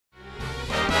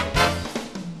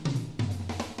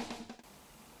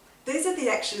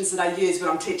the actions that I use when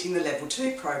I'm teaching the Level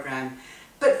 2 program,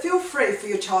 but feel free for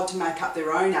your child to make up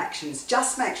their own actions.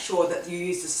 Just make sure that you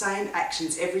use the same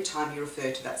actions every time you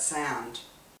refer to that sound.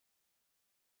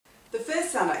 The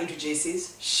first sound I introduce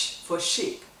is sh for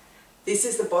ship. This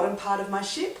is the bottom part of my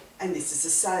ship, and this is the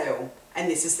sail, and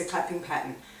this is the clapping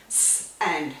pattern. S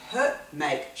and h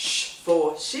make sh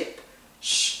for ship,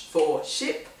 sh for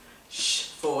ship, sh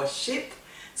for ship.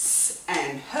 S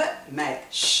and h make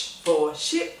sh for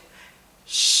ship,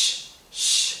 sh,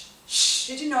 sh, sh.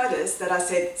 Did you notice that I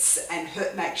said s and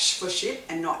h make sh for ship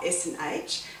and not s and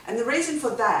h? And the reason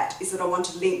for that is that I want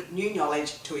to link new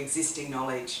knowledge to existing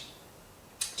knowledge.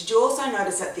 Did you also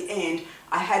notice at the end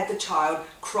I had the child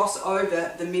cross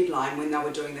over the midline when they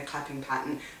were doing the clapping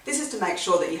pattern? This is to make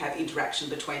sure that you have interaction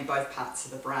between both parts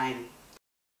of the brain.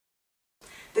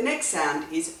 The next sound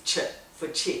is ch for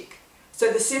chick.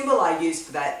 So the symbol I use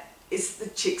for that is the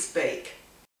chick's beak.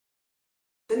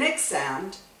 The next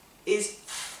sound is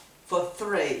for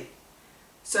 3.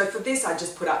 So for this I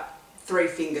just put up 3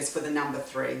 fingers for the number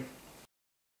 3.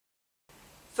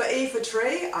 For E for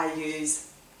tree I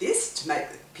use this to make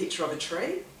the picture of a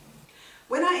tree.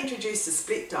 When I introduce the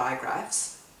split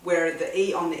digraphs, where the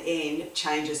E on the end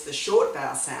changes the short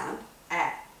vowel sound,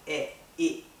 a,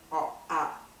 e, I, o, a,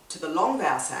 to the long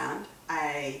vowel sound,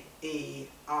 a, e,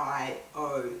 I,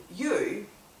 o, u,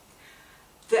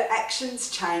 the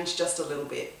actions change just a little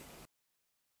bit.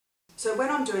 So when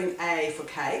I'm doing A for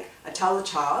cake, I tell the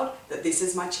child that this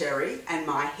is my cherry and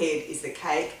my head is the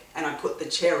cake, and I put the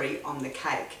cherry on the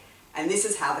cake. And this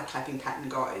is how the clapping pattern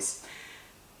goes.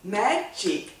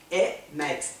 Magic, it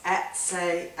makes at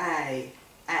say a,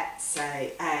 at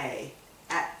say a,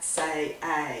 at say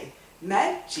a.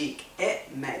 Magic,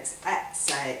 it makes at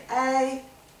say a,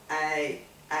 a,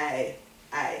 a.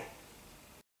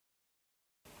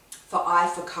 For I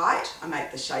for kite, I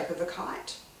make the shape of a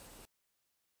kite.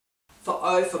 For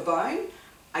O for bone,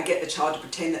 I get the child to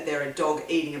pretend that they're a dog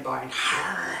eating a bone.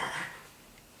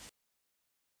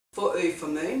 For U for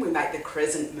moon, we make the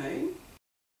crescent moon.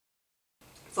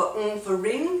 For for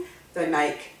ring, they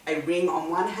make a ring on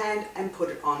one hand and put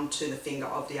it onto the finger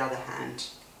of the other hand.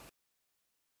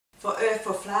 For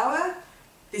for flower,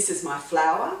 this is my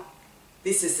flower,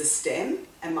 this is the stem,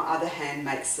 and my other hand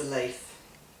makes the leaf.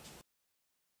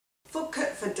 For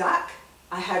k for duck,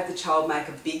 I have the child make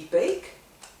a big beak.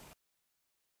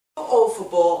 For all for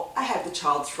ball, I have the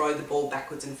child throw the ball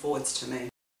backwards and forwards to me.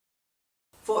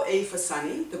 For E for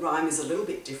sunny, the rhyme is a little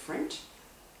bit different.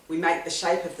 We make the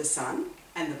shape of the sun,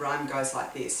 and the rhyme goes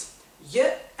like this.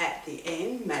 Y at the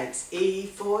end makes E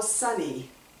for sunny,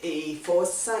 E for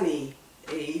sunny,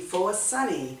 E for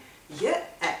sunny. Y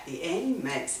at the end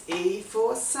makes E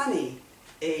for sunny,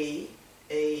 E,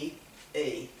 E,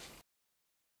 E.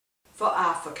 For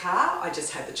R for car, I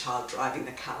just have the child driving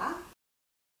the car.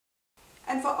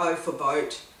 And for O for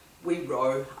boat, we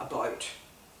row a boat.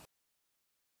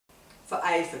 For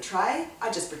A for tray,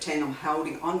 I just pretend I'm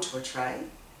holding onto a tray.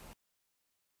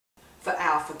 For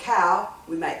R for cow,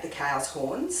 we make the cow's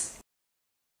horns.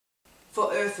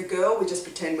 For for girl, we just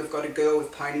pretend we've got a girl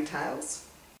with ponytails.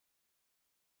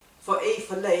 For E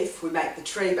for leaf, we make the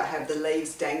tree but have the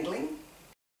leaves dangling.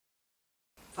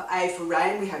 For A for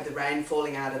rain, we have the rain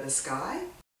falling out of the sky.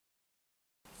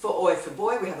 For O for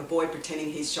boy, we have a boy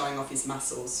pretending he's showing off his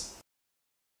muscles.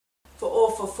 For O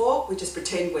for fork, we just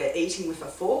pretend we're eating with a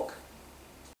fork.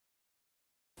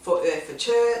 For for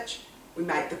church, we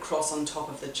make the cross on top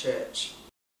of the church.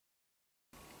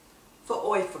 For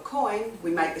Oi for coin,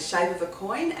 we make the shape of a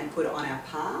coin and put it on our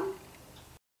palm.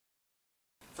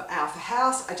 For Ow for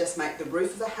house, I just make the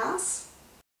roof of the house.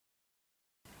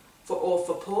 For O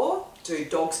for paw, do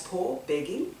dog's paw,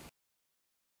 begging.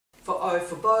 For O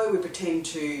for bow, we pretend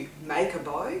to make a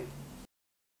bow.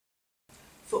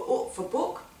 For O for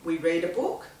book, we read a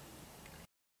book.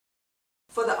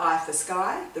 For the I for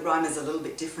sky, the rhyme is a little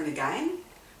bit different again.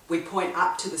 We point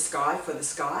up to the sky for the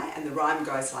sky, and the rhyme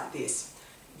goes like this.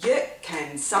 You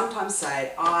can sometimes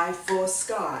say I for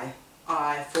sky,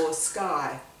 I for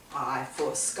sky, I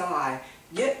for sky.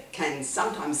 You can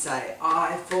sometimes say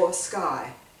I for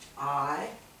sky, I.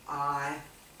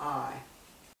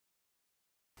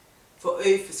 For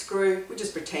U for screw, we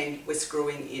just pretend we're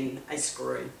screwing in a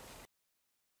screw.